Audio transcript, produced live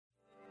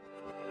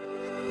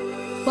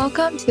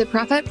Welcome to the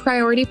Profit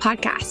Priority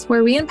Podcast,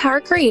 where we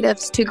empower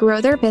creatives to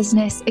grow their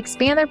business,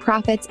 expand their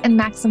profits, and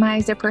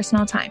maximize their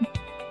personal time.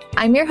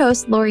 I'm your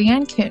host,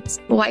 Lorianne Kuntz,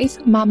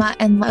 wife, mama,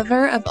 and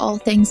lover of all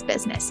things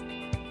business.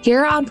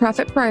 Here on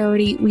Profit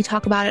Priority, we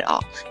talk about it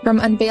all, from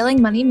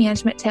unveiling money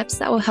management tips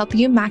that will help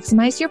you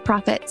maximize your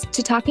profits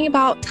to talking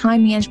about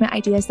time management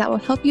ideas that will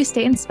help you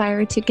stay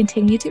inspired to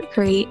continue to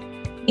create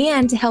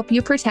and to help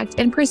you protect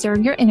and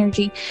preserve your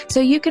energy so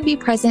you can be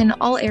present in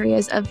all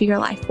areas of your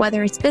life,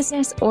 whether it's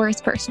business or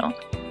it's personal.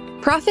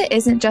 Profit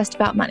isn't just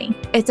about money.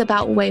 It's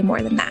about way more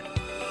than that.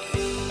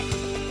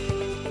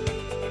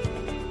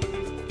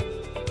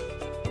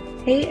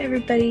 Hey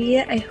everybody,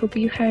 I hope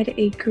you had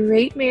a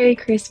great Merry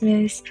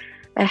Christmas,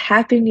 a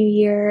Happy New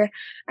Year.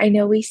 I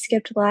know we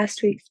skipped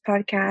last week's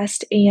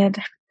podcast and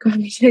I'm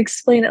going to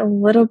explain a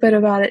little bit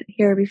about it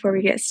here before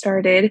we get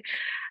started,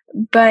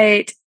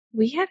 but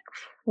we had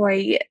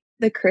quite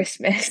the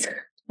Christmas.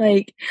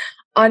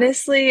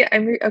 Honestly,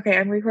 I'm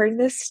recording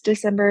this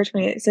December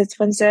 28th, so it's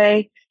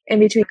Wednesday in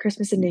between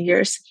Christmas and New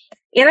Year's.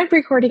 And I'm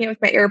recording it with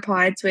my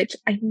AirPods, which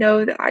I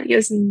know the audio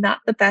is not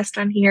the best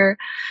on here,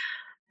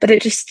 but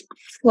it just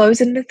flows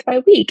in with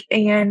my week.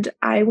 And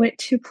I went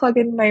to plug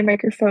in my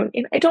microphone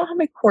and I don't have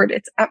my cord.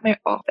 It's at my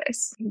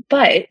office.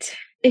 But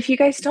if you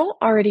guys don't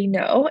already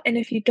know, and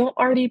if you don't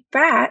already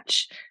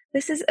batch,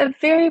 this is a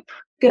very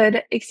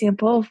good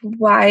example of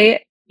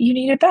why you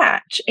need a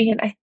batch. And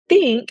I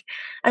think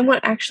I'm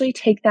going to actually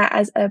take that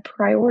as a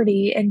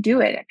priority and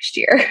do it next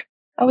year.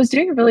 I was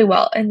doing really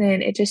well. And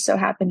then it just so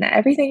happened that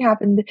everything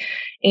happened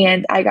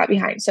and I got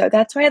behind. So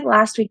that's why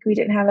last week we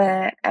didn't have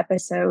an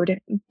episode.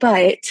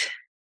 But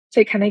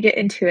to kind of get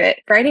into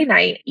it, Friday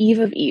night, Eve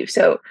of Eve.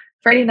 So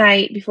Friday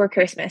night before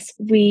Christmas,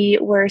 we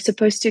were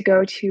supposed to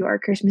go to our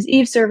Christmas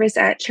Eve service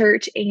at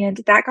church, and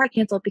that got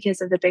canceled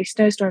because of the big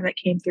snowstorm that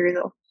came through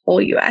the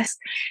whole US.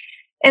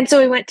 And so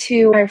we went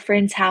to our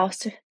friend's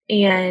house,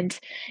 and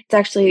it's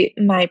actually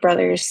my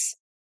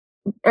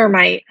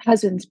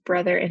husband's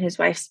brother and his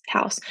wife's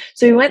house.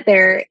 So we went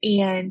there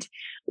and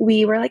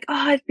we were like,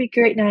 oh, it'd be a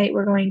great night.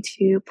 We're going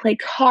to play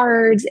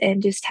cards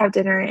and just have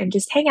dinner and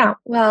just hang out.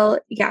 Well,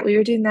 yeah, we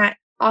were doing that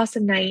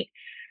awesome night.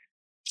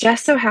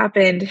 Just so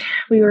happened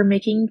we were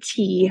making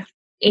tea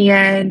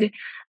and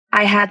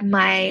I had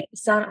my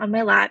son on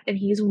my lap and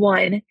he's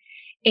 1,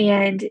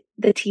 and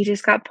the tea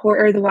just got poured,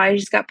 or the water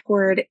just got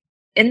poured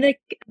in the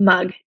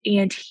mug,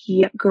 and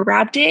he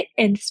grabbed it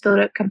and spilled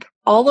it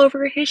all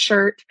over his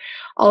shirt,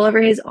 all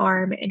over his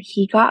arm, and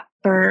he got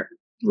burnt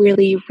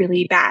really,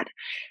 really bad.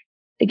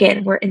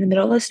 Again, we're in the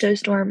middle of a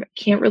snowstorm,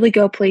 can't really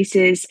go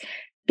places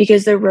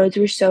because the roads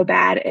were so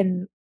bad,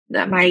 and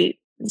that my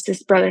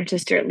brother and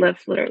sister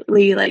lived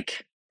literally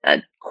like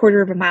a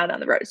quarter of a mile down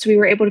the road. So we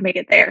were able to make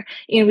it there,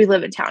 and we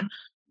live in town,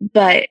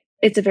 but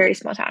it's a very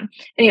small town.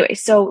 Anyway,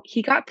 so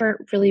he got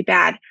burnt really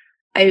bad.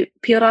 I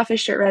peeled off his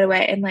shirt right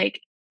away, and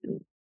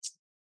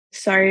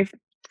sorry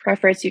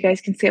preference, you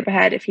guys can skip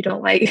ahead if you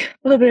don't like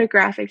a little bit of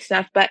graphic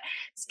stuff, but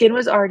skin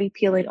was already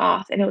peeling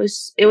off, and it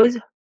was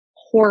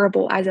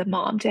horrible as a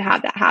mom to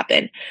have that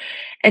happen.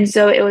 And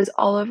so it was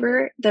all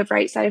over the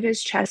right side of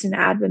his chest and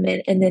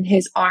abdomen, and then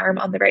his arm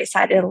on the right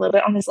side and a little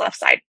bit on his left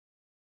side.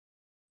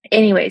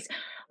 Anyways,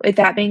 with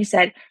that being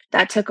said,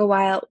 that took a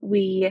while.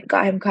 We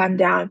got him calmed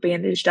down,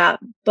 bandaged up,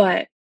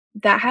 but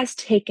that has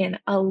taken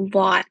a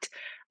lot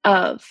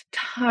of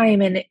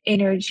time and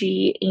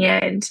energy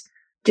and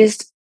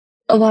just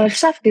a lot of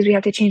stuff because we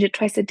have to change it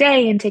twice a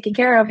day and taking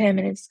care of him,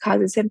 and it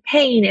causes him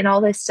pain and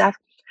all this stuff.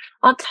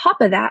 On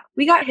top of that,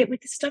 we got hit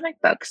with the stomach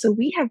bug. So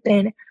we have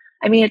been,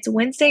 it's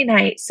Wednesday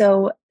night,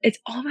 so it's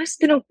almost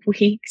been a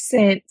week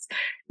since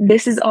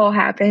this has all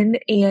happened,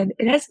 and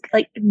it has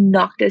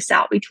knocked us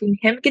out between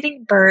him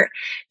getting burnt,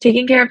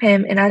 taking care of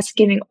him, and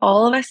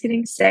all of us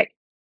getting sick.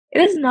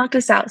 It has knocked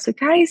us out. So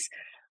guys,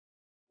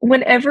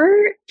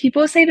 whenever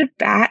people say to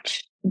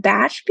batch,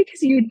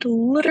 because you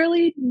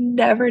literally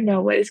never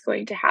know what is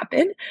going to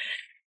happen.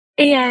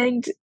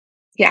 And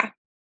yeah.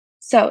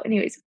 So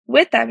anyways,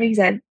 with that being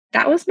said,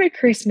 that was my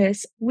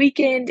Christmas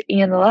weekend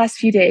and the last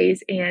few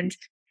days, and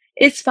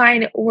it's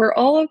fine. We're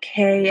all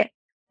okay.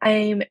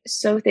 I'm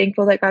so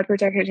thankful that God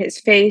protected his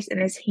face and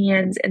his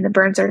hands, and the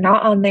burns are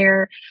not on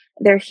there.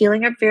 They're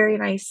healing up very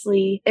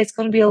nicely. It's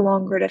going to be a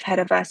long road ahead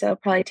of us. It'll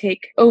probably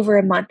take over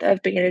a month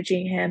of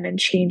bandaging him and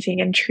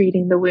changing and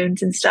treating the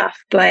wounds and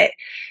stuff. But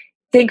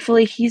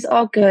thankfully, he's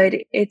all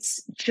good.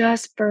 It's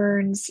just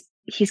burns.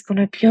 He's going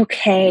to be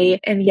okay.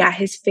 And yeah,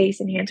 his face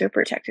and hands are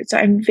protected. So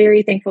I'm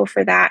very thankful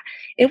for that.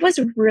 It was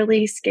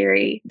really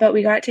scary, but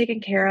we got it taken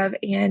care of.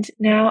 And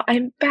now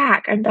I'm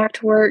back. I'm back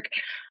to work.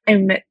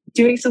 I'm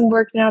doing some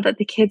work now that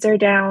the kids are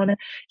down.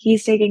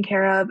 He's taken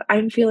care of.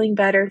 I'm feeling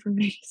better from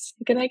being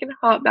sick, and I can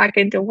hop back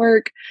into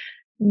work.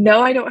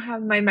 No, I don't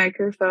have my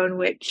microphone,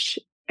 which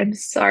I'm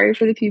sorry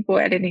for the people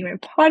editing my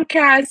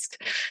podcast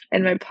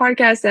and my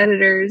podcast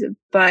editors,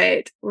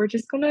 but we're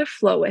just going to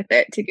flow with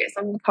it to get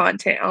some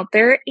content out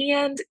there,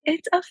 and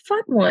it's a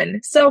fun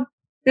one. So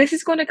this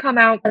is going to come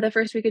out the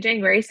first week of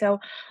January, so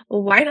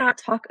why not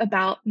talk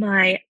about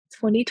my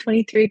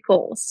 2023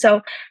 goals?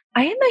 So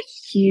I am a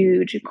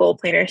huge goal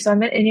planner. So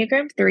I'm an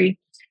Enneagram 3.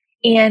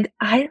 And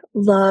I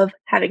love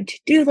having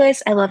to-do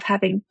lists. I love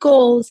having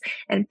goals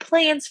and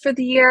plans for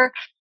the year.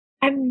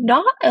 I'm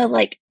not a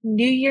like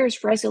New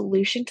Year's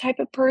resolution type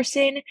of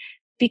person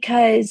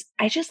because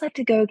I just like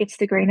to go against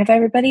the grain of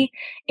everybody.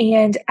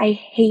 And I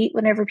hate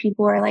whenever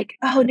people are like,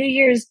 oh, New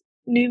Year's,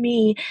 new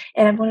me,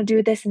 and I'm going to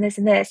do this and this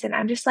and this. And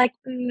I'm just like,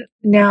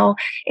 no,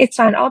 it's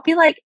fine. I'll be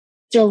like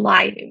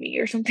July new me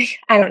or something.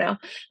 I don't know.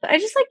 But I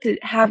just like to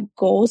have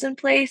goals in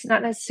place,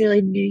 not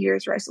necessarily New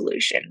Year's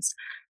resolutions.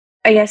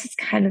 I guess it's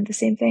kind of the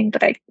same thing,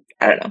 but I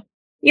don't know.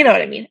 You know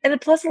what I mean? And then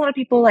plus a lot of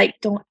people, like,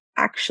 don't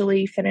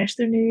actually finish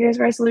their New Year's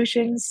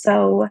resolutions,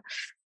 so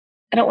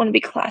I don't wanna be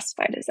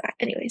classified as that.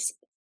 Anyways,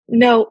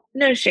 no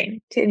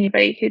shame to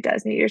anybody who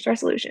does New Year's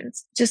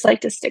resolutions. Just like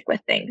to stick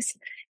with things.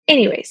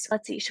 Anyways,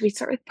 let's see, should we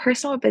start with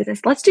personal or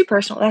business? Let's do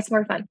personal, that's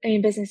more fun. I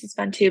mean, business is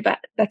fun too, but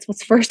that's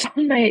what's first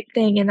on my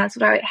thing, and that's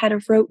what I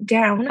had wrote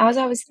down as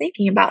I was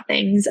thinking about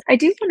things. I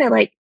do wanna,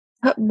 like,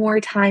 put more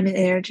time and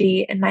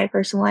energy in my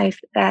personal life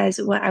as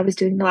what I was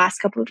doing the last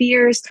couple of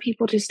years.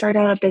 People just start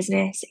out a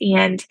business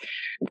and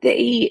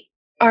they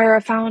are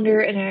a founder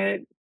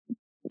and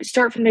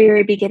start from the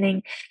very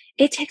beginning.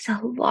 It takes a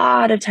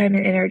lot of time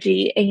and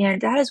energy, and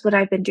that is what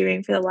I've been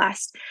doing for the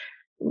last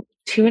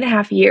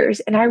 2.5 years.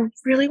 And I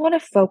really want to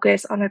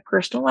focus on my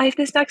personal life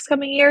this next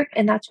coming year.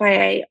 And that's why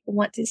I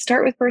want to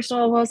start with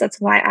personal goals.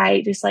 That's why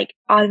I just like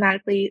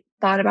automatically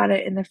thought about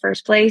it in the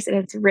first place. And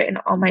it's written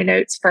on my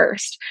notes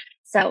first.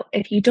 So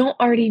if you don't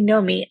already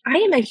know me, I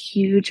am a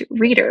huge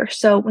reader.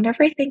 So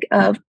whenever I think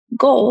of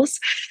goals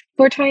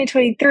for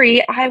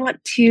 2023, I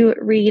want to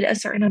read a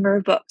certain number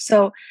of books.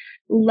 So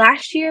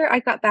last year, I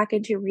got back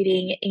into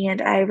reading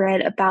and I read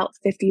about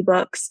 50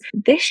 books.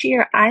 This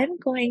year, I'm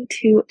going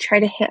to try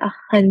to hit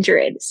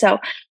 100. So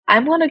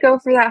I'm going to go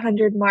for that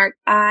 100 mark.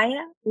 I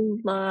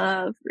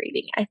love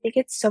reading. I think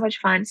it's so much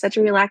fun, such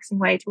a relaxing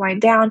way to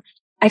wind down.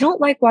 I don't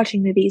like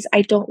watching movies.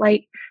 I don't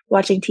like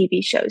watching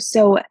TV shows.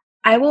 So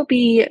I will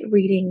be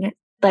reading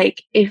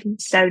like if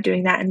instead of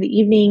doing that in the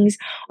evenings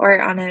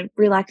or on a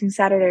relaxing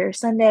Saturday or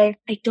Sunday.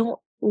 I don't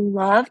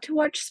love to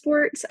watch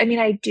sports. I mean,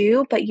 I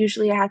do, but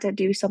usually I have to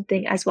do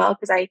something as well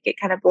because I get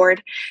kind of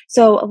bored.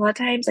 So a lot of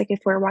times, like if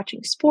we're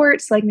watching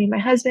sports, like me and my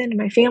husband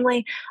and my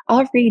family,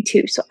 I'll read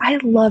too. So I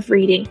love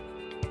reading.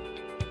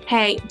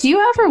 Hey, do you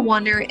ever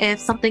wonder if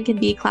something can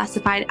be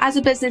classified as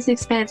a business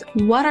expense?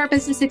 What are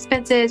business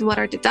expenses? What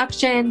are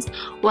deductions?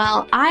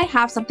 Well, I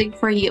have something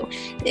for you.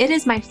 It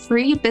is my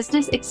free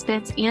business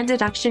expense and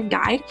deduction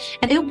guide,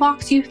 and it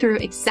walks you through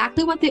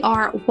exactly what they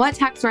are, what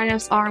tax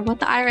write-offs are, what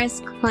the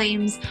IRS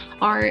claims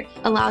are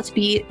allowed to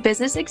be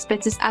business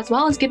expenses, as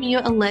well as giving you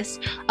a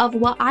list of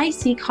what I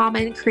see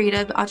common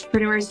creative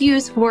entrepreneurs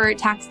use for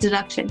tax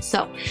deductions.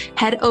 So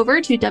head over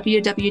to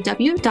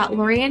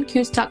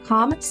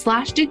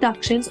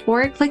www.loriannecoos.com/deductions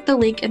or click the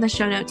link in the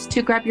show notes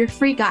to grab your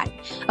free guide.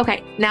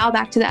 Okay, now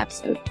back to the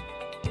episode.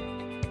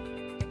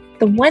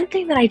 The one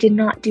thing that I did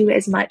not do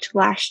as much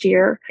last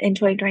year in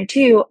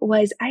 2022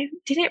 was I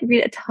didn't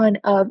read a ton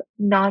of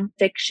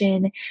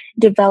nonfiction,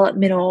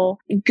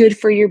 developmental, good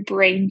for your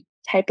brain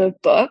type of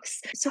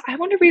books. So I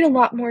want to read a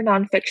lot more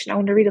nonfiction. I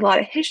want to read a lot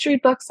of history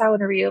books. I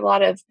want to read a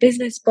lot of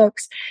business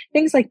books,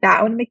 things like that.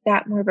 I want to make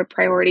that more of a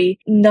priority,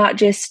 not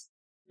just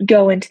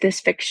go into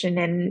this fiction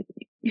and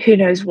who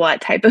knows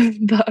what type of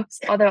books.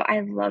 Although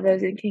I love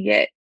those and can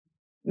get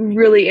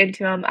really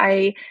into them.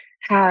 I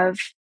have,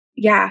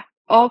 yeah,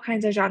 all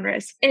kinds of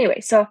genres.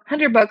 Anyway, so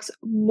 100 books,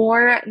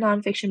 more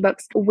nonfiction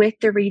books with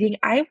the reading.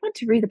 I want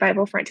to read the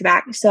Bible front to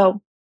back.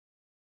 So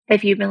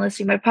if you've been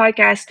listening to my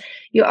podcast,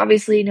 you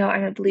obviously know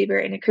I'm a believer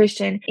and a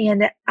Christian,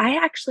 and I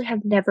actually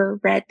have never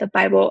read the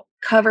Bible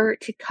cover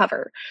to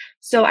cover.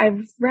 So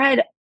I've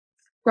read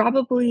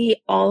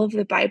probably all of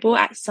the Bible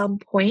at some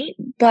point,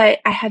 but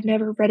I have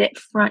never read it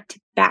front to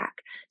back.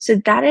 So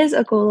that is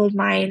a goal of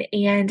mine.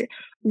 And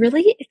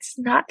really, it's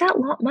not that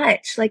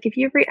much. Like if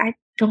you read, I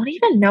don't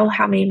even know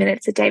how many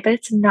minutes a day, but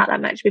it's not that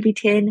much, maybe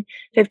 10,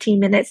 15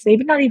 minutes,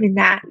 maybe not even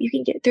that. You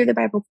can get through the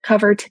Bible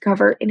cover to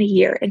cover in a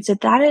year. And so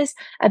that is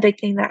a big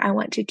thing that I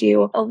want to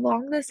do.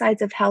 Along the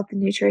sides of health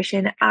and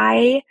nutrition,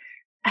 I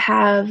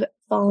have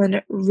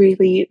fallen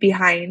really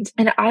behind.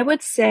 And I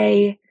would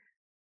say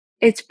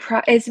it's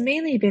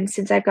mainly been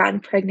since I've gotten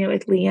pregnant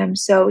with Liam.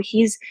 So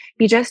he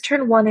just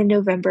turned 1 in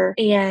November,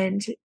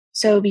 and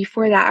so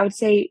before that, I would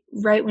say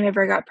right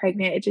whenever I got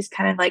pregnant, it just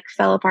kind of like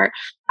fell apart.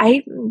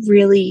 I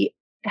really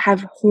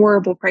have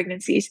horrible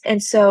pregnancies,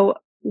 and so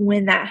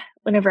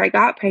whenever I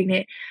got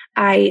pregnant,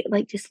 I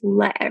like just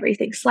let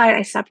everything slide.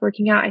 I stopped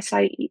working out. I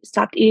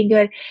stopped eating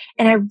good,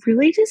 and I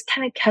really just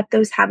kind of kept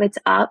those habits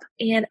up.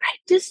 And I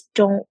just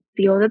don't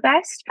feel the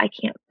best. I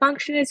can't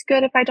function as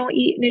good if I don't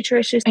eat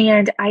nutritious.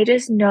 And I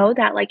just know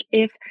that like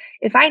if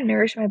I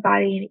nourish my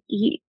body and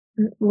eat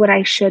what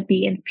I should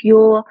be and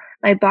fuel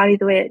my body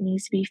the way it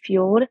needs to be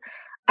fueled,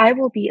 I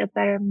will be a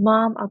better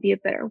mom. I'll be a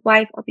better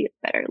wife. I'll be a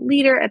better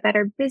leader, a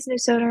better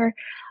business owner.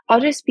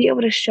 I'll just be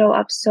able to show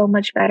up so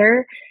much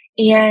better.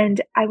 And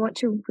I want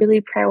to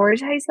really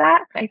prioritize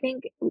that. I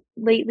think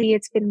lately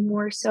it's been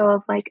more so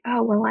of like,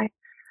 oh, well,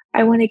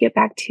 I want to get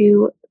back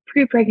to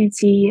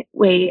pre-pregnancy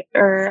weight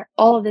or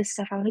all of this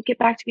stuff. I want to get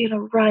back to being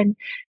able to run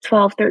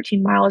 12,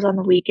 13 miles on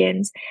the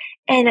weekends.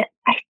 And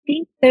I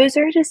think those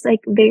are just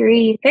like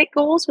very thick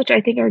goals, which I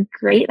think are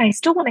great. And I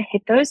still want to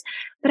hit those,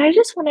 but I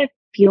just want to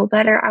feel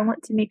better. I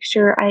want to make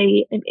sure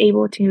I am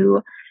able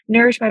to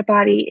nourish my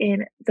body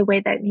in the way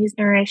that it needs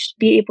nourished,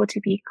 be able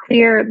to be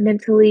clear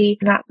mentally,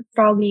 not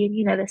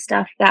froggy, and the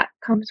stuff that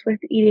comes with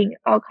eating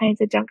all kinds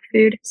of junk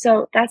food.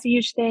 So that's a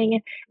huge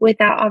thing. With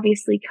that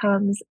obviously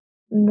comes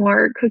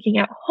more cooking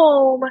at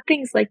home,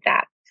 things like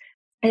that.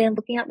 And then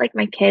looking at like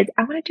my kids,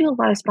 I want to do a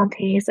lot of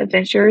spontaneous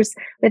adventures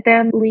with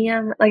them.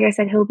 Liam, like I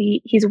said,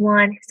 he's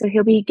 1, so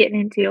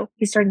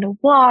he's starting to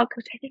walk,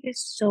 which I think is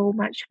so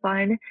much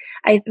fun.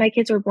 My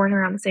kids were born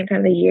around the same time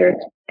of the year.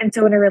 And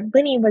so whenever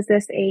Lenny was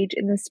this age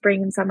in the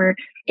spring and summer,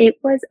 it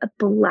was a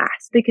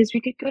blast because we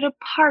could go to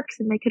parks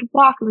and they could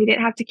walk and we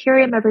didn't have to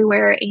carry them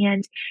everywhere.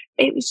 And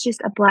it was just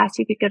a blast.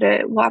 You could go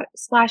to water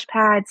splash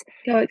pads,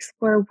 go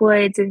explore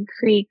woods and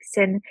creeks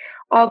and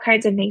all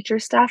kinds of nature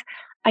stuff.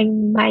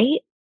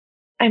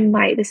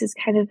 This is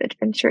kind of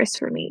adventurous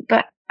for me,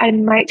 but I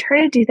might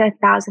try to do the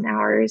 1,000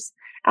 hours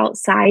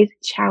outside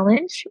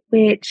challenge,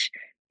 which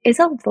is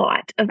a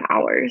lot of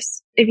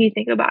hours if you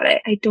think about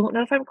it. I don't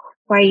know if I'm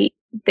quite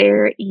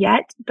there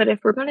yet, but if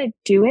we're going to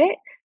do it,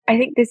 I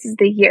think this is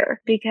the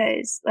year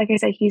because like I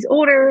said, he's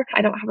older.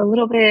 I don't have a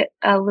little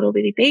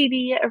bitty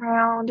baby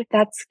around.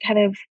 That's kind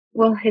of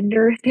will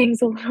hinder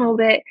things a little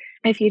bit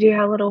if you do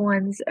have little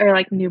ones or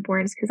like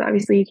newborns, because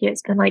obviously you can't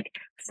spend like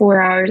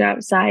 4 hours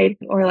outside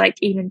or like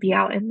even be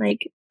out in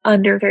like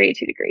under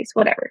 32 degrees,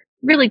 whatever,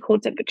 really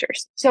cold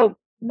temperatures. So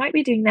might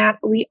be doing that.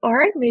 We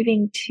are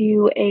moving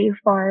to a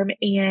farm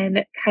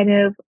and kind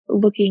of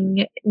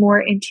looking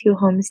more into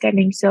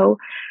homesteading. So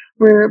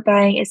we're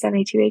buying a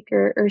 72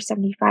 acre or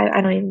 75, I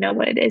don't even know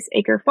what it is,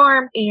 acre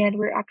farm. And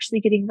we're actually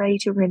getting ready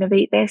to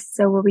renovate this.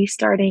 So we'll be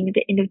starting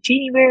the end of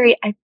January.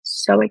 I'm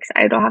so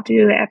excited. I'll have to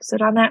do an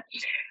episode on that.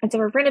 And so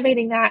we're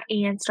renovating that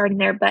and starting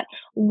there. But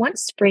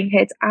once spring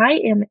hits,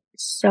 I am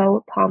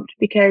so pumped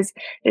because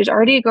there's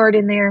already a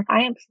garden there.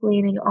 I am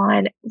planning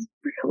on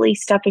really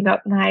stepping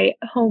up my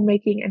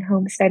homemaking and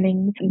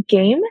homesteading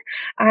game.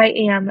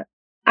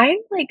 I'm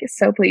like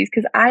so pleased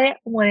because I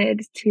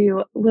wanted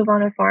to live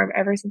on a farm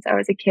ever since I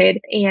was a kid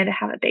and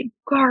have a big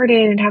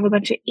garden and have a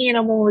bunch of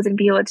animals and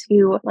be able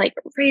to like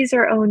raise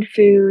our own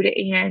food.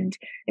 And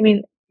I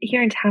mean,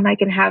 here in town, I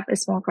can have a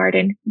small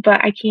garden,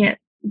 but I can't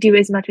do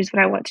as much as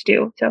what I want to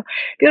do. So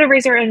be able to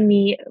raise our own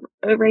meat,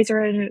 raise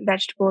our own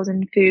vegetables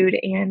and food,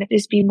 and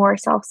just be more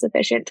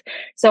self-sufficient.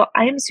 So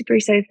I am super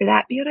excited for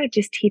that. Be able to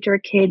just teach our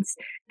kids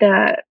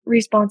the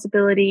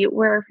responsibility,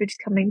 where our food is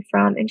coming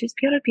from, and just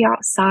be able to be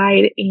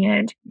outside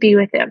and be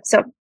with them.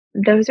 So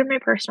those are my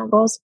personal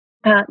goals,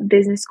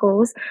 business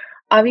goals.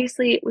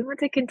 Obviously, we want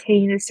to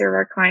continue to serve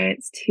our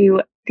clients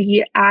to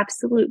the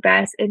absolute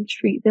best and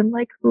treat them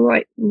like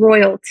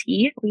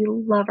royalty. We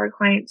love our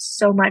clients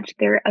so much.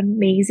 They're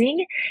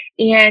amazing.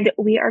 And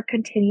we are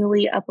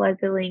continually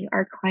up-leveling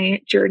our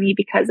client journey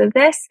because of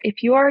this.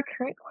 If you are a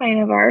current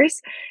client of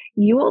ours,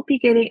 you will be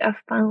getting a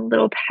fun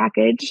little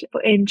package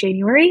in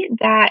January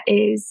that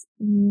is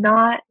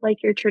not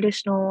like your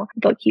traditional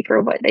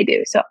bookkeeper, what they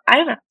do. So I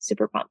don't know,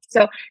 super pumped.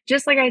 So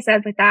just like I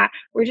said with that,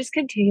 we're just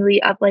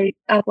continually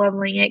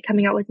up-leveling it,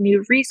 coming out with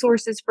new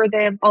resources for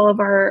them. All of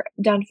our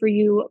done for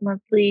you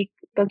monthly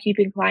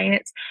bookkeeping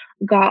clients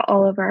got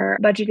all of our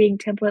budgeting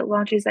template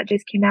launches that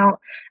just came out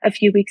a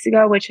few weeks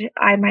ago, which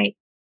I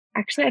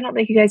don't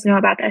think you guys know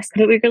about this,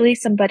 but we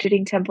released some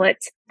budgeting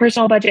templates,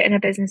 personal budget and a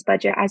business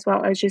budget, as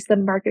well as just the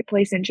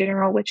marketplace in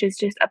general, which is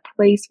just a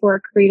place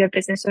for creative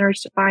business owners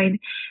to find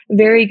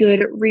very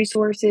good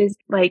resources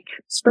like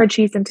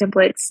spreadsheets and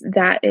templates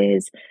that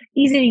is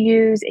easy to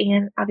use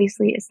and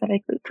obviously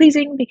aesthetically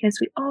pleasing because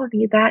we all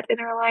need that in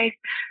our life.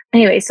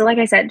 Anyway, so like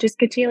I said, just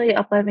continually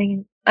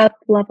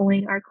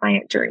up-leveling our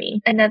client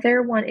journey.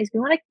 Another one is we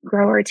want to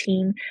grow our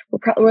team.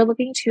 We're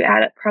looking to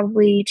add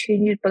probably 2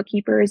 new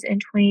bookkeepers in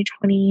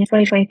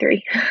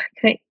 2023.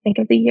 Couldn't think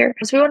of the year.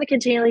 So we want to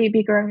continually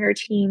be growing our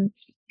team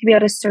to be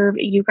able to serve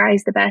you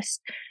guys the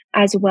best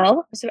as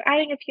well. So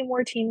adding a few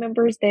more team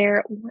members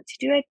there. We want to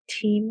do a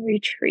team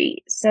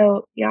retreat.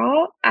 So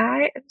y'all,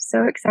 I am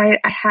so excited.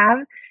 I have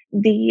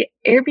the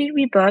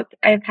Airbnb booked.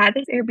 I've had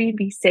this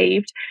Airbnb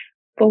saved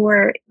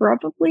for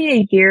probably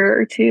a year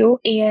or two,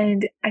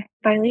 and I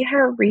finally had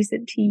a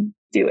reason to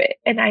do it.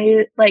 And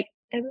I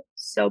am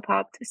so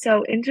pumped.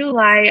 So in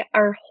July,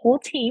 our whole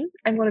team,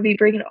 I'm going to be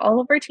bringing all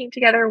of our team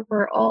together.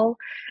 We're all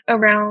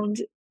around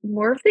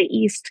more of the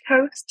East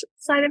Coast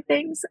side of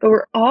things.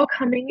 We're all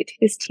coming to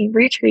this team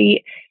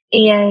retreat,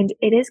 and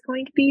it is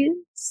going to be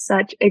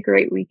such a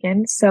great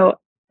weekend. So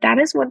that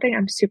is one thing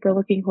I'm super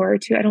looking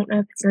forward to. I don't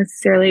know if it's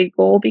necessarily a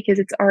goal because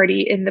it's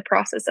already in the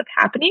process of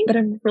happening, but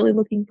I'm really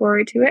looking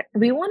forward to it.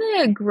 We want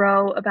to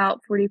grow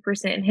about 40%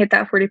 and hit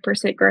that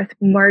 40% growth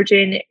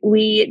margin.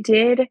 We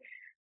did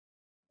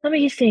Let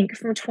me think.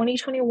 From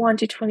 2021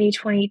 to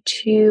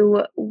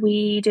 2022,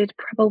 we did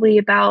probably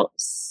about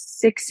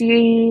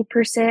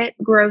 60%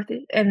 growth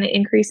and the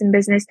increase in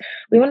business.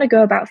 We want to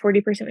go about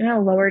 40%. We want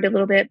to lower it a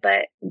little bit,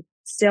 but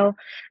still,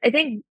 I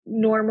think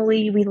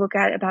normally we look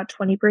at about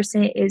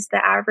 20% is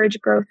the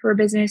average growth for a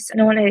business, and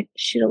I want to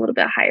shoot a little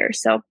bit higher.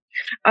 So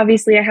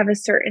obviously I have a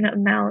certain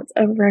amount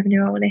of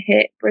revenue I want to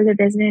hit for the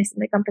business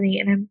and the company,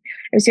 and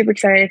I'm super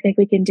excited. I think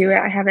we can do it.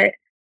 I have it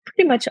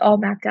pretty much all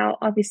mapped out.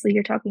 Obviously,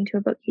 you're talking to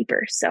a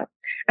bookkeeper. So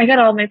I got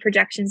all my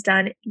projections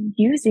done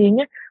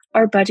using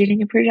our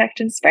budgeting and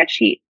projection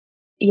spreadsheet.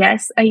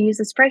 Yes, I use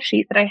a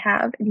spreadsheet that I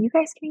have, and you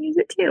guys can use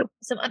it too.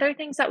 Some other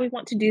things that we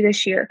want to do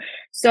this year.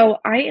 So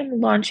I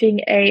am launching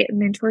a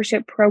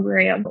mentorship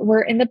program.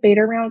 We're in the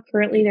beta round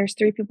currently. There's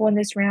 3 people in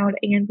this round,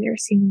 and we are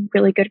seeing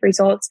really good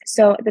results.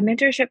 So the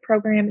mentorship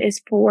program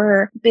is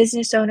for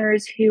business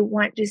owners who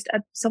want just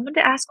someone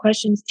to ask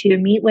questions to,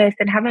 meet with,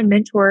 and have a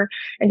mentor,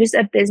 and just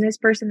a business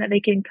person that they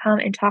can come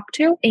and talk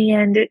to.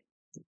 And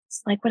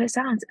it's like what it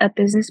sounds, a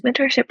business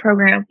mentorship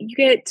program. You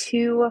get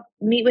to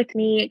meet with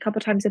me a couple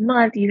times a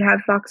month. You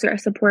have Voxer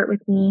support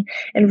with me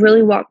and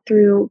really walk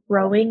through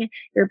growing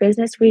your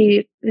business.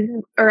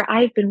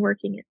 I've been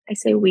working, I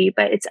say we,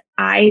 but it's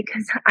I,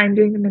 because I'm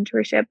doing the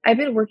mentorship. I've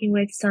been working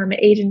with some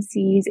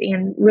agencies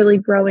and really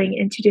growing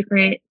into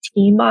different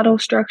team model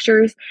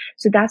structures.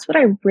 So that's what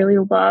I really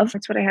love.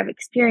 That's what I have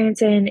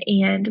experience in,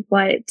 and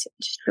what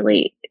just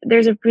really,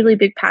 there's a really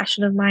big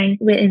passion of mine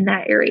in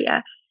that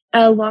area.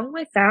 Along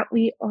with that,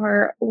 we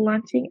are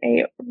launching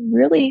a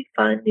really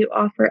fun new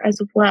offer as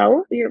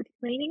well. We are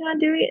planning on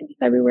doing it in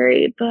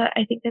February, but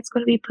I think that's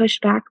going to be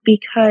pushed back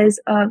because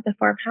of the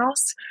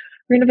farmhouse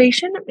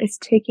renovation. It's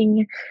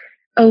taking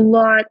a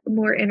lot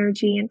more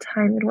energy and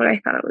time than what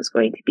I thought it was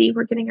going to be.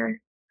 We're getting our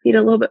feet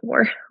a little bit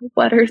more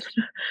wetter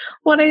than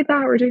what I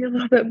thought. We're doing a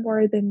little bit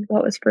more than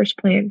what was first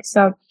planned.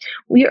 So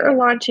we are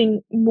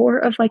launching more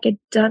of like a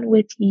done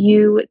with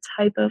you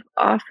type of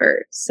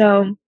offer.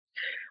 So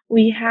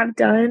we have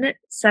done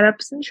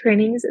setups and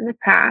trainings in the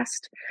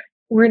past.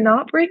 We're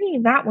not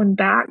bringing that one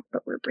back,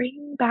 but we're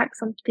bringing back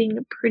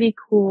something pretty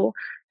cool,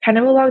 kind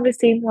of along the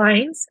same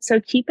lines. So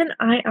keep an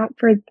eye out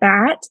for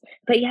that.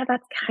 But yeah,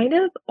 that's kind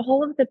of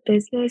all of the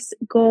business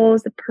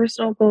goals, the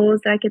personal goals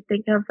that I could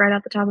think of right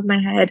off the top of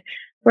my head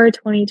for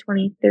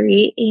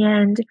 2023.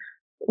 And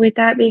with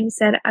that being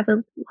said, I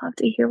would love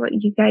to hear what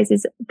you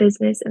guys'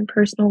 business and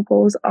personal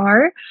goals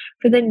are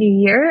for the new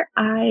year.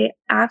 I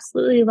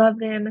absolutely love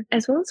them,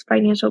 as well as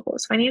financial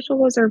goals. Financial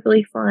goals are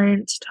really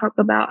fun to talk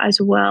about as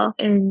well.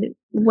 And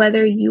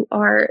whether you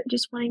are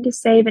just wanting to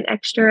save an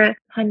extra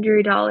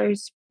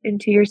 $100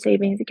 into your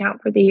savings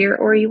account for the year,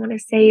 or you want to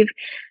save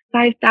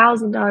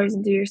 $5,000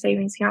 into your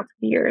savings account for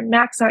the year and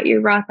max out your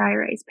Roth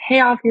IRAs,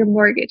 pay off your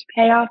mortgage,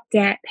 pay off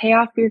debt, pay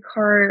off your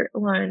car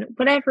loan,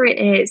 whatever it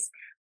is,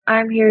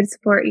 I'm here to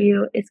support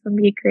you. It's going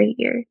to be a great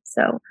year.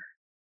 So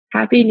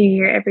happy New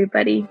Year,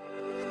 everybody.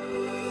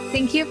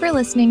 Thank you for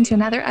listening to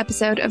another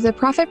episode of the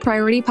Profit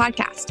Priority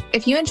Podcast.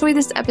 If you enjoyed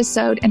this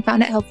episode and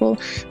found it helpful,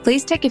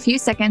 please take a few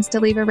seconds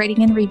to leave a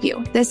rating and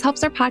review. This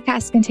helps our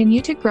podcast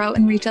continue to grow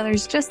and reach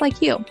others just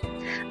like you.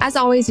 As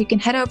always, you can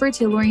head over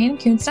to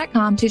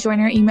LorianneKuntz.com to join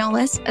our email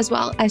list, as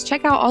well as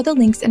check out all the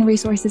links and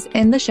resources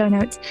in the show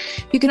notes.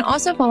 You can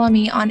also follow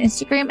me on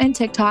Instagram and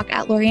TikTok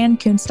at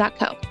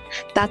LorianneKuntz.co.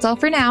 That's all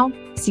for now.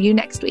 See you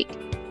next week.